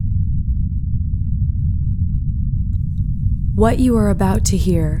What you are about to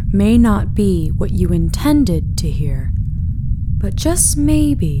hear may not be what you intended to hear, but just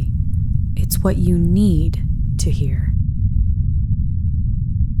maybe it's what you need to hear.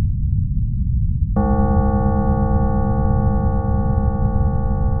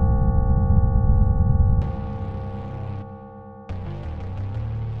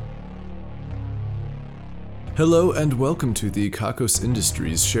 Hello and welcome to the Kakos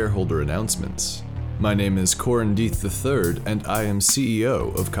Industries shareholder announcements. My name is Corin Deeth III and I am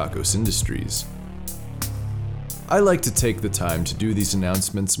CEO of Kakos Industries. I like to take the time to do these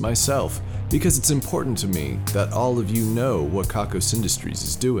announcements myself because it's important to me that all of you know what Kakos Industries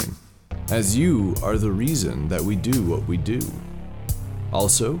is doing, as you are the reason that we do what we do.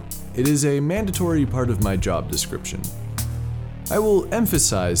 Also, it is a mandatory part of my job description. I will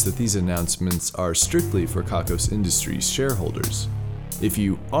emphasize that these announcements are strictly for Kakos Industries shareholders. If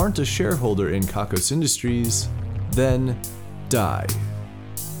you aren't a shareholder in Kakos Industries, then die.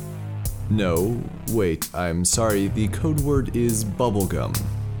 No, wait, I'm sorry, the code word is bubblegum.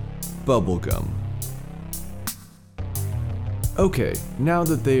 Bubblegum. Okay, now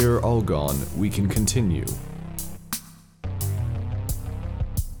that they are all gone, we can continue.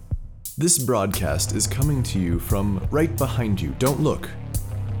 This broadcast is coming to you from right behind you. Don't look.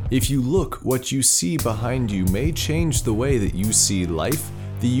 If you look, what you see behind you may change the way that you see life,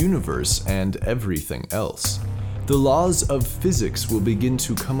 the universe, and everything else. The laws of physics will begin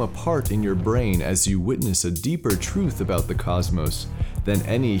to come apart in your brain as you witness a deeper truth about the cosmos than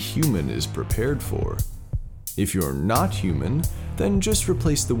any human is prepared for. If you're not human, then just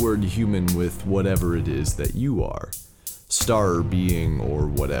replace the word human with whatever it is that you are. Star being or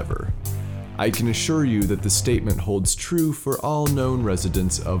whatever. I can assure you that the statement holds true for all known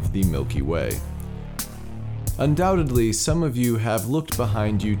residents of the Milky Way. Undoubtedly, some of you have looked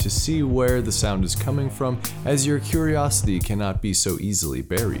behind you to see where the sound is coming from, as your curiosity cannot be so easily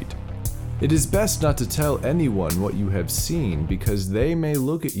buried. It is best not to tell anyone what you have seen because they may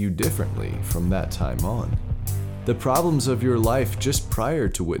look at you differently from that time on. The problems of your life just prior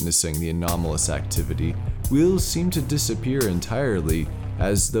to witnessing the anomalous activity will seem to disappear entirely,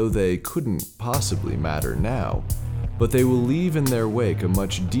 as though they couldn't possibly matter now, but they will leave in their wake a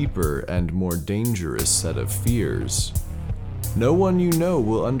much deeper and more dangerous set of fears. No one you know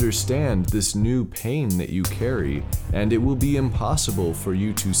will understand this new pain that you carry, and it will be impossible for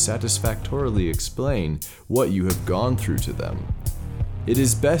you to satisfactorily explain what you have gone through to them. It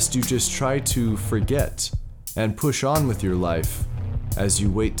is best you just try to forget and push on with your life as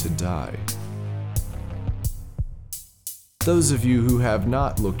you wait to die. Those of you who have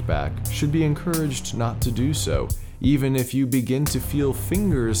not looked back should be encouraged not to do so, even if you begin to feel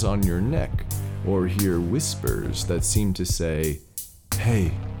fingers on your neck or hear whispers that seem to say,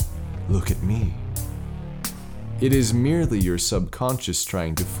 "Hey, look at me." It is merely your subconscious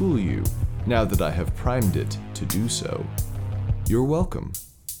trying to fool you, now that I have primed it to do so. You're welcome.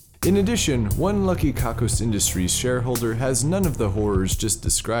 In addition, one lucky Kakos Industries shareholder has none of the horrors just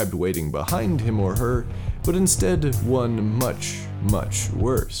described waiting behind him or her, but instead one much, much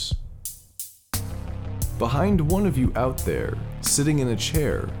worse. Behind one of you out there, sitting in a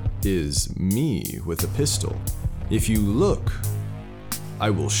chair, is me with a pistol. If you look,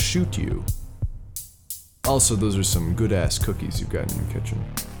 I will shoot you. Also, those are some good-ass cookies you've got in your kitchen.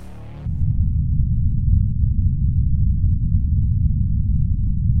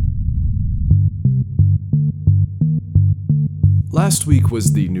 Last week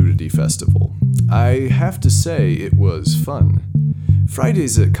was the Nudity Festival. I have to say it was fun.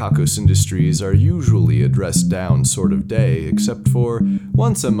 Fridays at Kakos Industries are usually a dressed-down sort of day, except for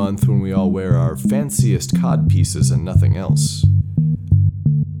once a month when we all wear our fanciest codpieces and nothing else.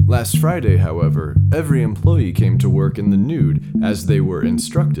 Last Friday, however, every employee came to work in the nude as they were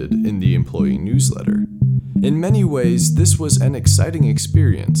instructed in the employee newsletter. In many ways, this was an exciting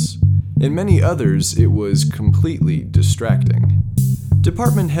experience. In many others, it was completely distracting.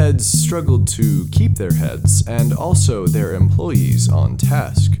 Department heads struggled to keep their heads and also their employees on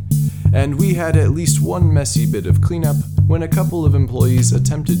task. And we had at least one messy bit of cleanup when a couple of employees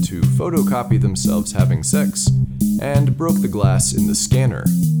attempted to photocopy themselves having sex and broke the glass in the scanner.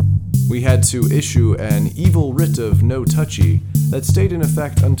 We had to issue an evil writ of no touchy that stayed in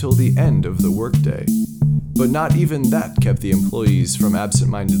effect until the end of the workday. But not even that kept the employees from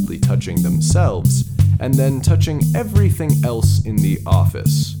absent-mindedly touching themselves and then touching everything else in the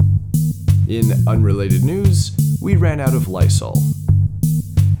office. In unrelated news, we ran out of Lysol.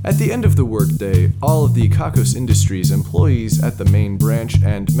 At the end of the workday, all of the Kakos Industries employees at the main branch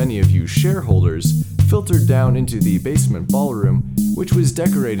and many of you shareholders filtered down into the basement ballroom, which was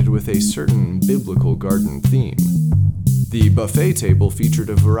decorated with a certain biblical garden theme. The buffet table featured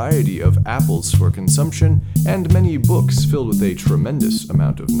a variety of apples for consumption and many books filled with a tremendous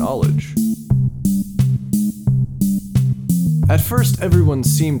amount of knowledge. At first, everyone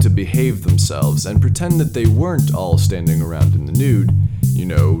seemed to behave themselves and pretend that they weren't all standing around in the nude,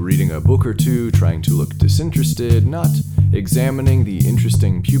 reading a book or two, trying to look disinterested, not examining the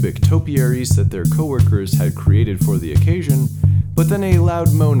interesting pubic topiaries that their coworkers had created for the occasion. But then a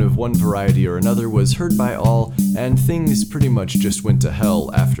loud moan of one variety or another was heard by all, and things pretty much just went to hell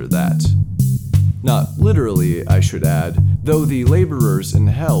after that. Not literally, I should add, though the laborers in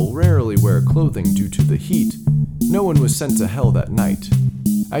hell rarely wear clothing due to the heat. No one was sent to hell that night.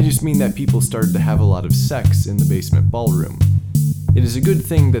 I just mean that people started to have a lot of sex in the basement ballroom. It is a good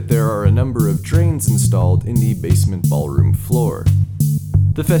thing that there are a number of drains installed in the basement ballroom floor.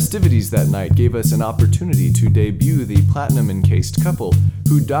 The festivities that night gave us an opportunity to debut the platinum-encased couple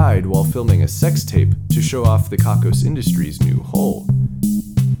who died while filming a sex tape to show off the Kakos Industries' new hole.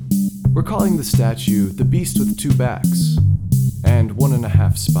 We're calling the statue the Beast with 2 backs and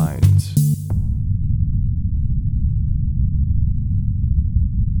 1.5 spines.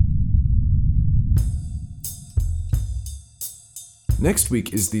 Next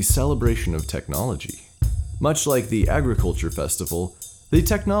week is the celebration of technology. Much like the Agriculture Festival, the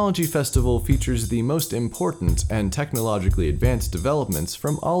Technology Festival features the most important and technologically advanced developments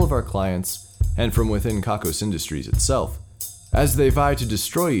from all of our clients and from within Kakos Industries itself, as they vie to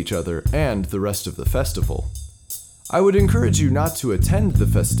destroy each other and the rest of the festival. I would encourage you not to attend the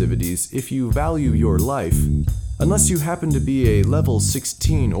festivities if you value your life, unless you happen to be a level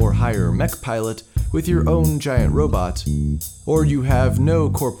 16 or higher mech pilot with your own giant robot, or you have no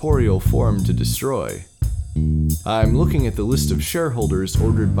corporeal form to destroy. I'm looking at the list of shareholders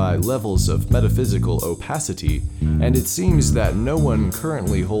ordered by levels of metaphysical opacity, and it seems that no one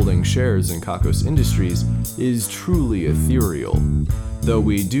currently holding shares in Kakos Industries is truly ethereal, though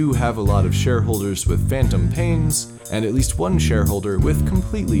we do have a lot of shareholders with phantom pains, and at least one shareholder with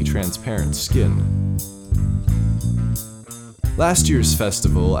completely transparent skin. Last year's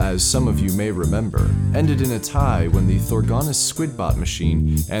festival, as some of you may remember, ended in a tie when the Thorgonus Squidbot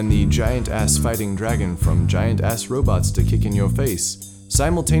machine and the giant-ass fighting dragon from Giant-Ass Robots to Kick in Your Face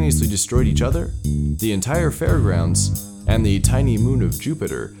simultaneously destroyed each other, the entire fairgrounds, and the tiny moon of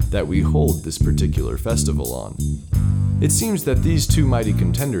Jupiter that we hold this particular festival on. It seems that these two mighty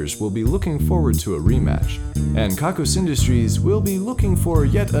contenders will be looking forward to a rematch, and Kakos Industries will be looking for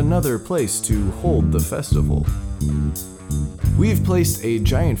yet another place to hold the festival. We've placed a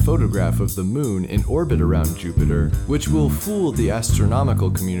giant photograph of the moon in orbit around Jupiter, which will fool the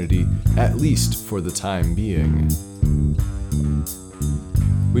astronomical community, at least for the time being.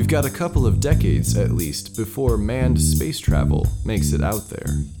 We've got a couple of decades, at least, before manned space travel makes it out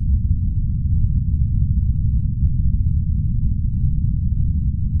there.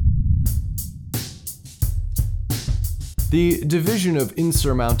 The Division of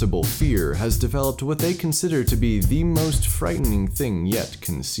Insurmountable Fear has developed what they consider to be the most frightening thing yet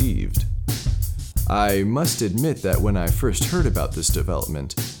conceived. I must admit that when I first heard about this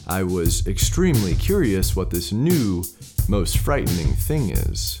development, I was extremely curious what this new, most frightening thing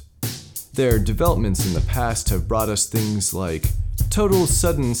is. Their developments in the past have brought us things like total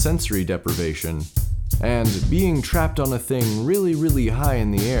sudden sensory deprivation and being trapped on a thing really, really high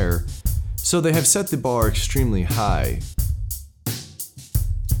in the air, so they have set the bar extremely high.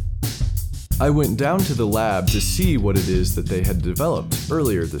 I went down to the lab to see what it is that they had developed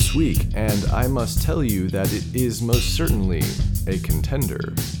earlier this week, and I must tell you that it is most certainly a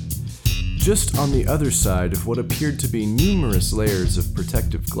contender. Just on the other side of what appeared to be numerous layers of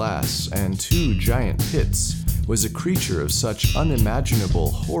protective glass and 2 giant pits was a creature of such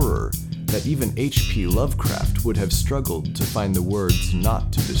unimaginable horror that even H.P. Lovecraft would have struggled to find the words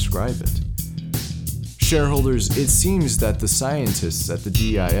not to describe it. Shareholders, it seems that the scientists at the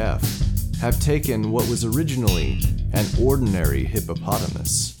DIF have taken what was originally an ordinary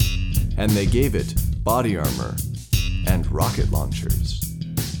hippopotamus, and they gave it body armor and rocket launchers.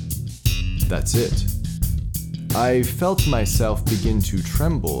 That's it. I felt myself begin to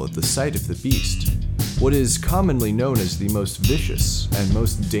tremble at the sight of the beast, what is commonly known as the most vicious and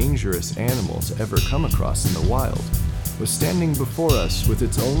most dangerous animal to ever come across in the wild, was standing before us with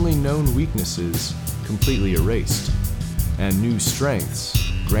its only known weaknesses completely erased, and new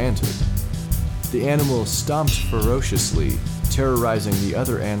strengths granted. The animal stomped ferociously, terrorizing the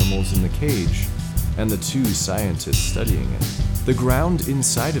other animals in the cage, and the 2 scientists studying it. The ground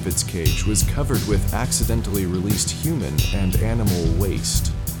inside of its cage was covered with accidentally released human and animal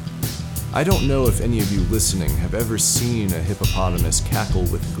waste. I don't know if any of you listening have ever seen a hippopotamus cackle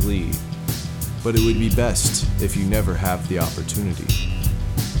with glee. but it would be best if you never have the opportunity.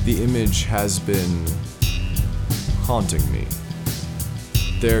 The image has been haunting me.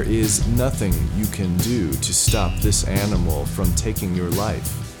 There is nothing you can do to stop this animal from taking your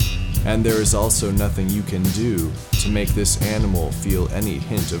life, and there is also nothing you can do to make this animal feel any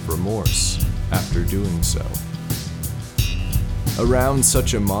hint of remorse after doing so. Around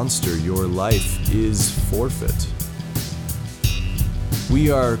such a monster, your life is forfeit. We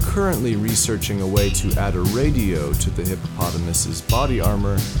are currently researching a way to add a radio to the hippopotamus's body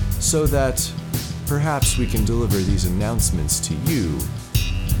armor so that perhaps we can deliver these announcements to you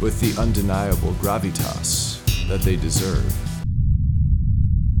with the undeniable gravitas that they deserve.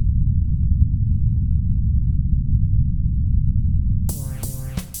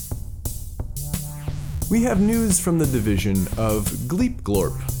 We have news from the division of Gleep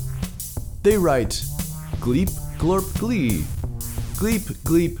Glorp. They write, Gleep Glorp Glee, Gleep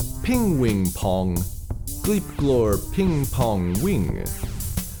Gleep Ping Wing Pong, Gleep Glor Ping Pong Wing,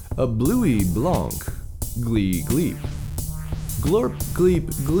 a Bluey Blanc, Glee Gleep, Glorp Gleep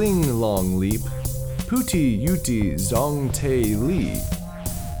Gling Long Leap, Pooty Uti Zong Te Li,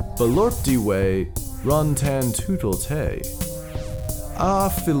 Balorp Di Wei Ron Tan Tootle Te, Ah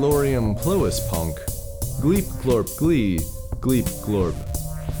Philorium Plois Punk, Gleep Glorp Glee, Gleep Glorp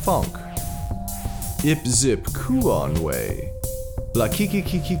Funk, Ip Zip Kuon Way, La Kiki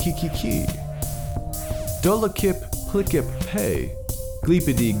Kiki Kiki Ki, Dolakip Plikip Pay,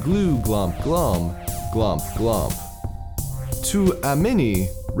 Gleepity Glue Glomp Glom, Glomp Glomp, Tu Amini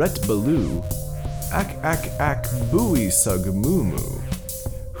Ret Baloo, Ak Ak Ak Bui Sug Mumu,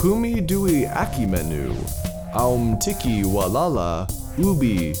 Humi Dui Akimenu, Aum Tiki Walala,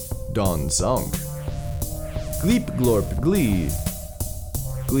 Ubi Don Zonk, Gleep Glorp Glee,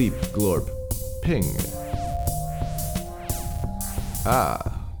 Gleep Glorp Ping.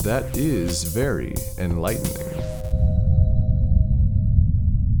 Ah, that is very enlightening.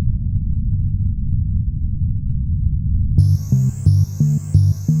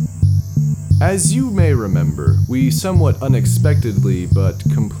 As you may remember, we somewhat unexpectedly but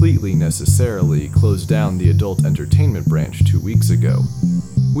completely necessarily closed down the adult entertainment branch 2 weeks ago.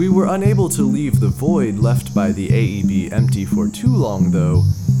 We were unable to leave the void left by the AEB empty for too long though,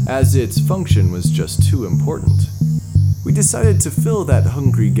 as its function was just too important. We decided to fill that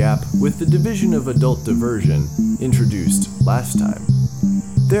hungry gap with the division of adult diversion introduced last time.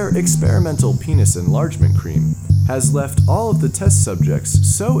 Their experimental penis enlargement cream has left all of the test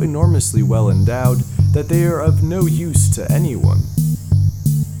subjects so enormously well endowed that they are of no use to anyone.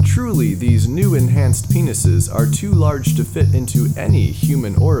 Truly, these new enhanced penises are too large to fit into any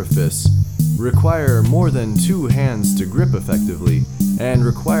human orifice, require more than 2 hands to grip effectively, and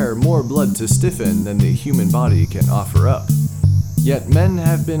require more blood to stiffen than the human body can offer up. Yet men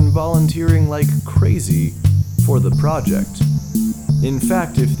have been volunteering like crazy for the project. In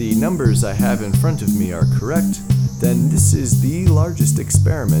fact, if the numbers I have in front of me are correct, then this is the largest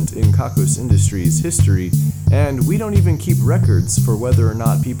experiment in Kakos Industries history, and we don't even keep records for whether or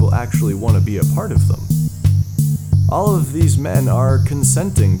not people actually want to be a part of them. All of these men are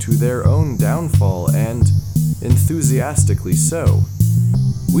consenting to their own downfall, and enthusiastically so.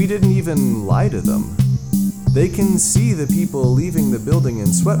 We didn't even lie to them. They can see the people leaving the building in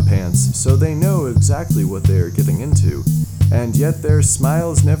sweatpants, so they know exactly what they are getting into, and yet their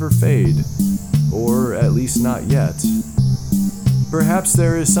smiles never fade. Or at least not yet. Perhaps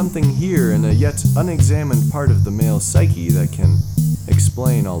there is something here in a yet unexamined part of the male psyche that can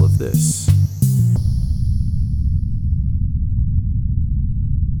explain all of this.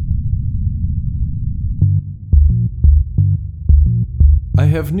 I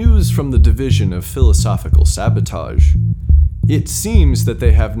have news from the Division of Philosophical Sabotage. It seems that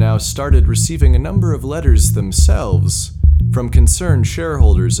they have now started receiving a number of letters themselves from concerned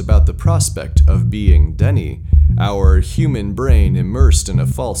shareholders about the prospect of being Denny, our human brain immersed in a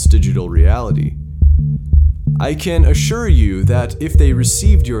false digital reality. I can assure you that if they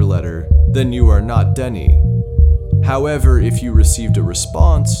received your letter, then you are not Denny. However, if you received a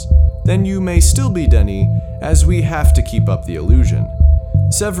response, then you may still be Denny, as we have to keep up the illusion.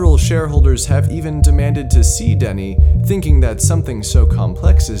 Several shareholders have even demanded to see Denny, thinking that something so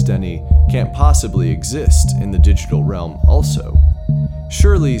complex as Denny can't possibly exist in the digital realm also.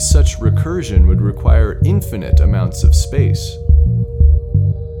 Surely such recursion would require infinite amounts of space.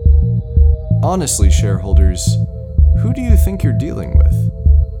 Honestly, shareholders, who do you think you're dealing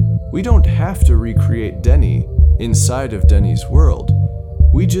with? We don't have to recreate Denny inside of Denny's world.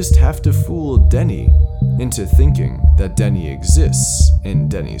 We just have to fool Denny into thinking that Denny exists in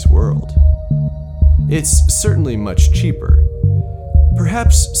Denny's world. It's certainly much cheaper.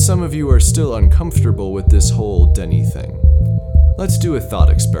 Perhaps some of you are still uncomfortable with this whole Denny thing. Let's do a thought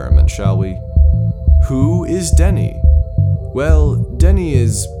experiment, shall we? Who is Denny? Well, Denny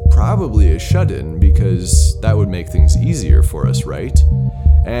is probably a shut-in because that would make things easier for us, right?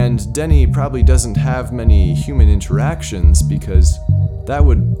 And Denny probably doesn't have many human interactions because that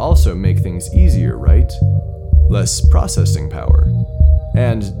would also make things easier, right? Less processing power.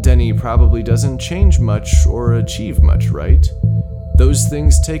 And Denny probably doesn't change much or achieve much, right? Those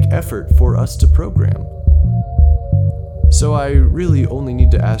things take effort for us to program. So I really only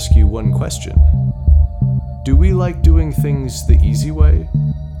need to ask you one question. Do we like doing things the easy way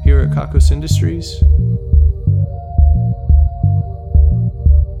here at Kakos Industries?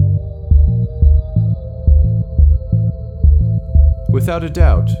 Without a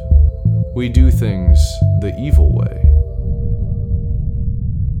doubt, we do things the evil way.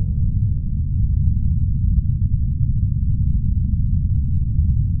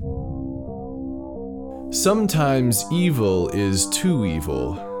 Sometimes evil is too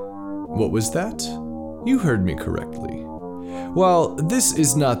evil. What was that? You heard me correctly. While this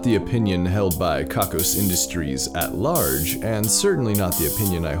is not the opinion held by Kakos Industries at large, and certainly not the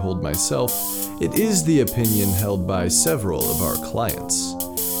opinion I hold myself, it is the opinion held by several of our clients.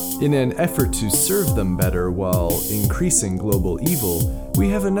 In an effort to serve them better while increasing global evil, we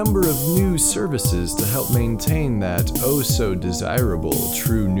have a number of new services to help maintain that oh-so-desirable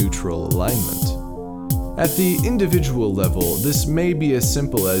true neutral alignment. At the individual level, this may be as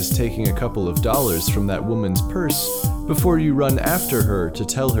simple as taking a couple of dollars from that woman's purse before you run after her to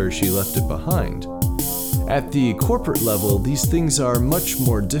tell her she left it behind. At the corporate level, these things are much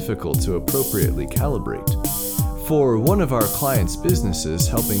more difficult to appropriately calibrate. For one of our clients' businesses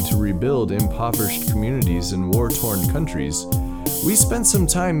helping to rebuild impoverished communities in war-torn countries, we spent some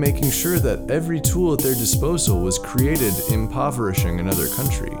time making sure that every tool at their disposal was created impoverishing another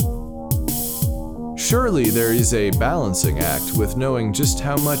country. Surely there is a balancing act with knowing just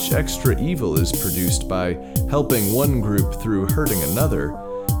how much extra evil is produced by helping one group through hurting another,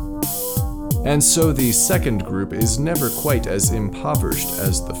 and so the second group is never quite as impoverished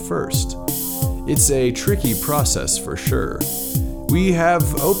as the first. It's a tricky process for sure. We have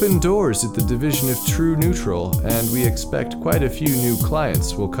open doors at the division of True Neutral, and we expect quite a few new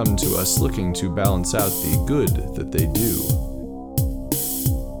clients will come to us looking to balance out the good that they do.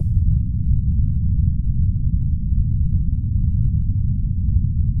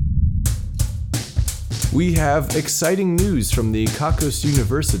 We have exciting news from the Kakos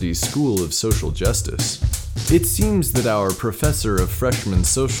University School of Social Justice. It seems that our professor of freshman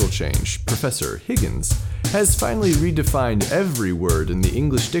social change, Professor Higgins, has finally redefined every word in the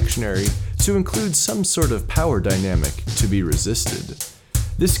English dictionary to include some sort of power dynamic to be resisted.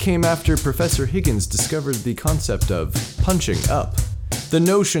 This came after Professor Higgins discovered the concept of punching up, the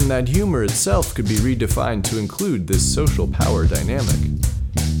notion that humor itself could be redefined to include this social power dynamic.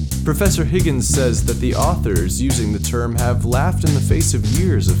 Professor Higgins says that the authors using the term have laughed in the face of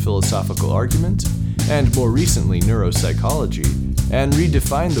years of philosophical argument, and more recently neuropsychology, and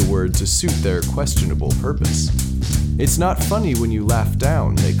redefined the word to suit their questionable purpose. It's not funny when you laugh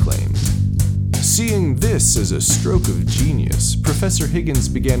down, they claim. Seeing this as a stroke of genius, Professor Higgins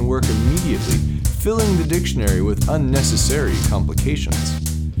began work immediately, filling the dictionary with unnecessary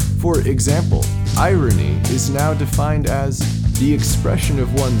complications. For example, irony is now defined as the expression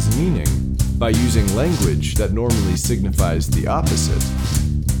of one's meaning by using language that normally signifies the opposite,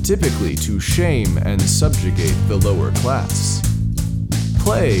 typically to shame and subjugate the lower class.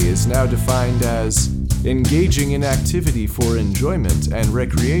 Play is now defined as engaging in activity for enjoyment and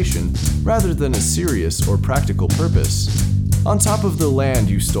recreation rather than a serious or practical purpose, on top of the land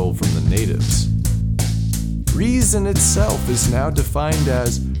you stole from the natives. Reason itself is now defined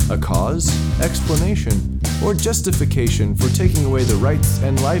as a cause, explanation, or justification for taking away the rights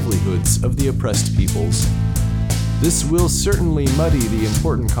and livelihoods of the oppressed peoples. This will certainly muddy the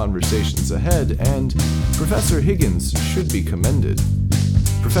important conversations ahead, and Professor Higgins should be commended.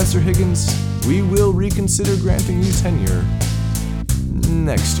 Professor Higgins, we will reconsider granting you tenure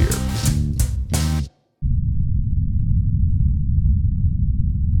next year.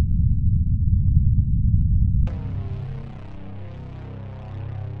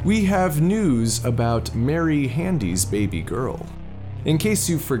 We have news about Mary Handy's baby girl. In case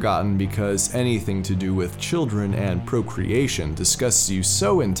you've forgotten because anything to do with children and procreation disgusts you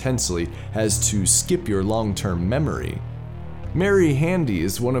so intensely as to skip your long-term memory, Mary Handy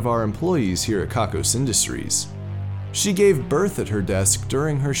is one of our employees here at Kakos Industries. She gave birth at her desk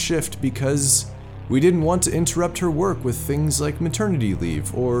during her shift because we didn't want to interrupt her work with things like maternity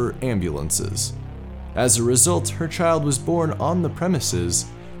leave or ambulances. As a result, her child was born on the premises,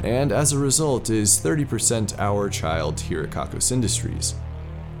 and as a result is 30% our child here at Kakos Industries.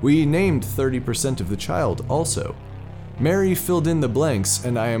 We named 30% of the child also. Mary filled in the blanks,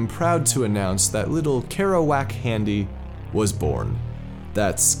 and I am proud to announce that little Kerouac Handy was born.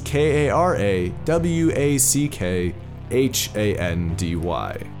 That's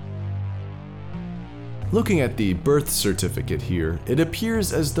Karawackandy. Looking at the birth certificate here, it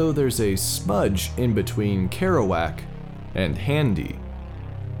appears as though there's a smudge in between Kerouac and Handy.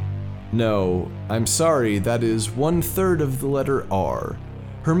 No, I'm sorry, that is 1/3 of the letter R.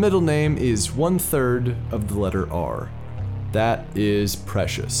 Her middle name is 1/3 of the letter R. That is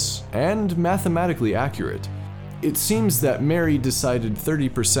precious, and mathematically accurate. It seems that Mary decided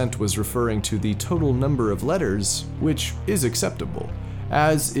 30% was referring to the total number of letters, which is acceptable,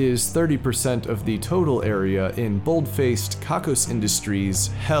 as is 30% of the total area in bold-faced Kakos Industries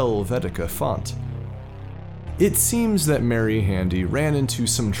Helvetica font. It seems that Mary Handy ran into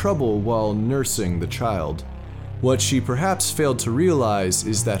some trouble while nursing the child. What she perhaps failed to realize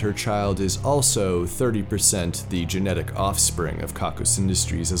is that her child is also 30% the genetic offspring of Kakos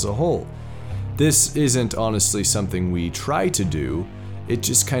Industries as a whole. This isn't honestly something we try to do, it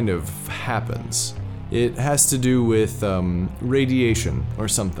just kind of happens. It has to do with radiation or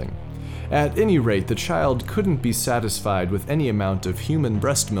something. At any rate, the child couldn't be satisfied with any amount of human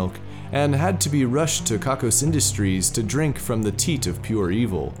breast milk and had to be rushed to Kakos Industries to drink from the teat of pure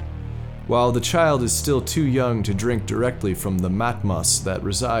evil. While the child is still too young to drink directly from the matmos that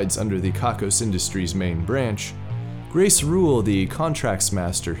resides under the Kakos Industries main branch, Grace Rule, the contracts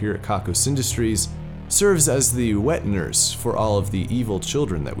master here at Kakos Industries, serves as the wet nurse for all of the evil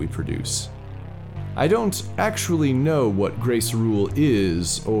children that we produce. I don't actually know what Grace Rule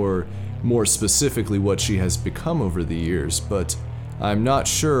is, or more specifically what she has become over the years, but I'm not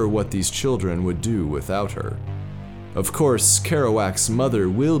sure what these children would do without her. Of course, Kerouac's mother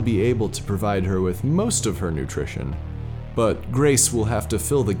will be able to provide her with most of her nutrition, but Grace will have to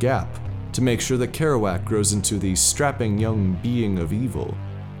fill the gap to make sure that Kerouac grows into the strapping young being of evil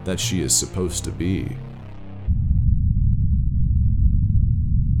that she is supposed to be.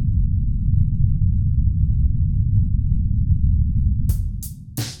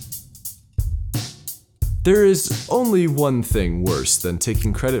 There is only one thing worse than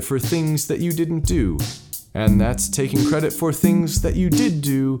taking credit for things that you didn't do, and that's taking credit for things that you did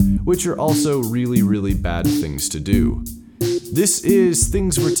do, which are also really, really bad things to do. This is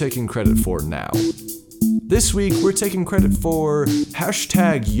things we're taking credit for now. This week, we're taking credit for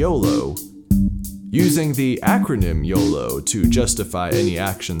 #YOLO. Using the acronym YOLO to justify any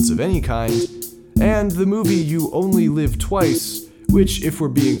actions of any kind, and the movie You Only Live Twice, which, if we're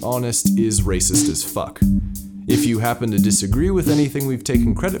being honest, is racist as fuck. If you happen to disagree with anything we've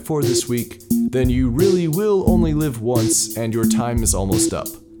taken credit for this week, then you really will only live once and your time is almost up.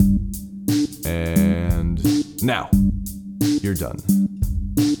 And now, you're done.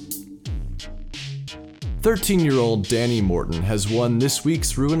 13-year-old Danny Morton has won this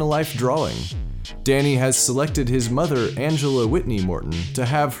week's Ruin a Life drawing. Danny has selected his mother, Angela Whitney Morton, to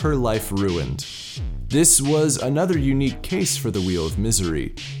have her life ruined. This was another unique case for the Wheel of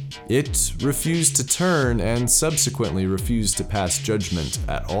Misery. It refused to turn and subsequently refused to pass judgment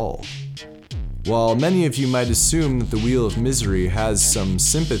at all. While many of you might assume that the Wheel of Misery has some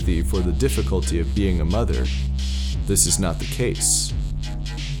sympathy for the difficulty of being a mother, this is not the case.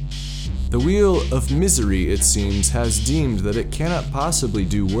 The Wheel of Misery, it seems, has deemed that it cannot possibly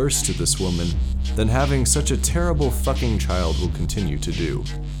do worse to this woman than having such a terrible fucking child will continue to do.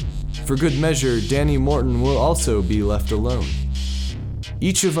 For good measure, Danny Morton will also be left alone.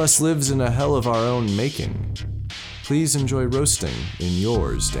 Each of us lives in a hell of our own making. Please enjoy roasting in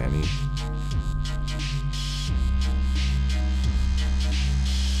yours, Danny.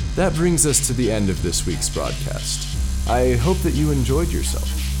 That brings us to the end of this week's broadcast. I hope that you enjoyed yourself.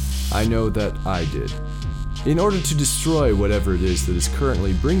 I know that I did. In order to destroy whatever it is that is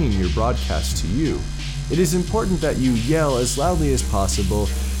currently bringing your broadcast to you, it is important that you yell as loudly as possible,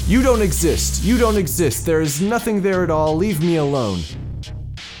 "You don't exist! You don't exist! There is nothing there at all! Leave me alone!"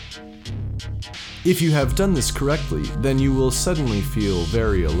 If you have done this correctly, then you will suddenly feel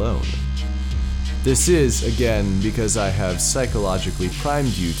very alone. This is, again, because I have psychologically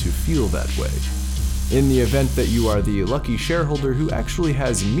primed you to feel that way. In the event that you are the lucky shareholder who actually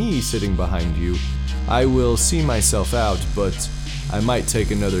has me sitting behind you, I will see myself out, but I might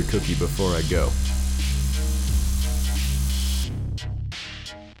take another cookie before I go.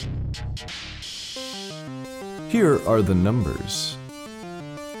 Here are the numbers.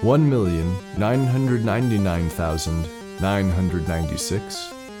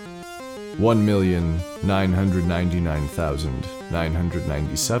 1,999,996,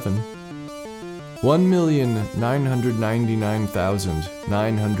 1,999,997,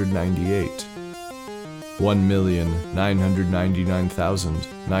 1,999,998,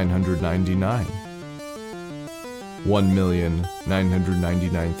 1,999,999,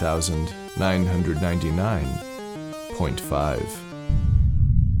 1,999,999.5.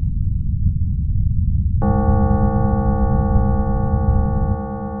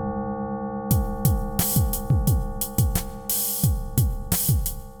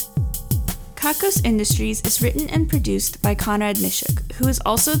 Kakos Industries is written and produced by Conrad Mishuk, who is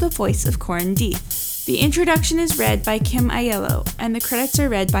also the voice of Corin D. The introduction is read by Kim Aiello, and the credits are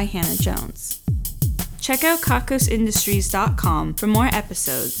read by Hannah Jones. Check out kakosindustries.com for more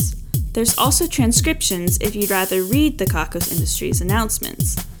episodes. There's also transcriptions if you'd rather read the Kakos Industries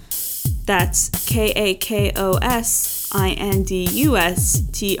announcements. That's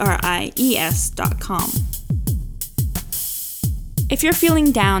kakosindustries.com. If you're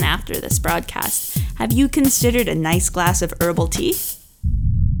feeling down after this broadcast, have you considered a nice glass of herbal tea?